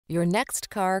Your next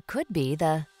car could be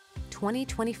the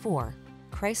 2024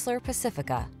 Chrysler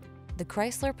Pacifica. The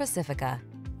Chrysler Pacifica,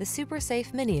 the super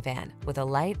safe minivan with a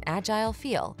light, agile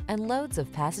feel and loads of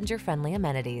passenger-friendly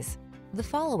amenities. The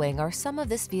following are some of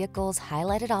this vehicle's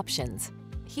highlighted options: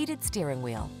 heated steering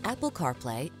wheel, Apple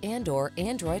CarPlay and/or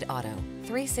Android Auto,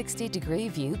 360-degree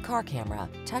view car camera,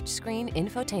 touchscreen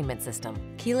infotainment system,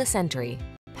 keyless entry,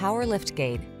 power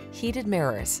liftgate, heated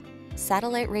mirrors,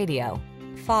 satellite radio,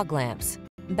 fog lamps,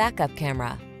 backup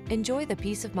camera. Enjoy the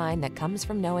peace of mind that comes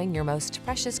from knowing your most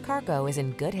precious cargo is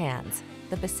in good hands.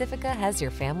 The Pacifica has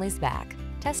your family's back.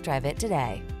 Test drive it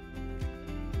today.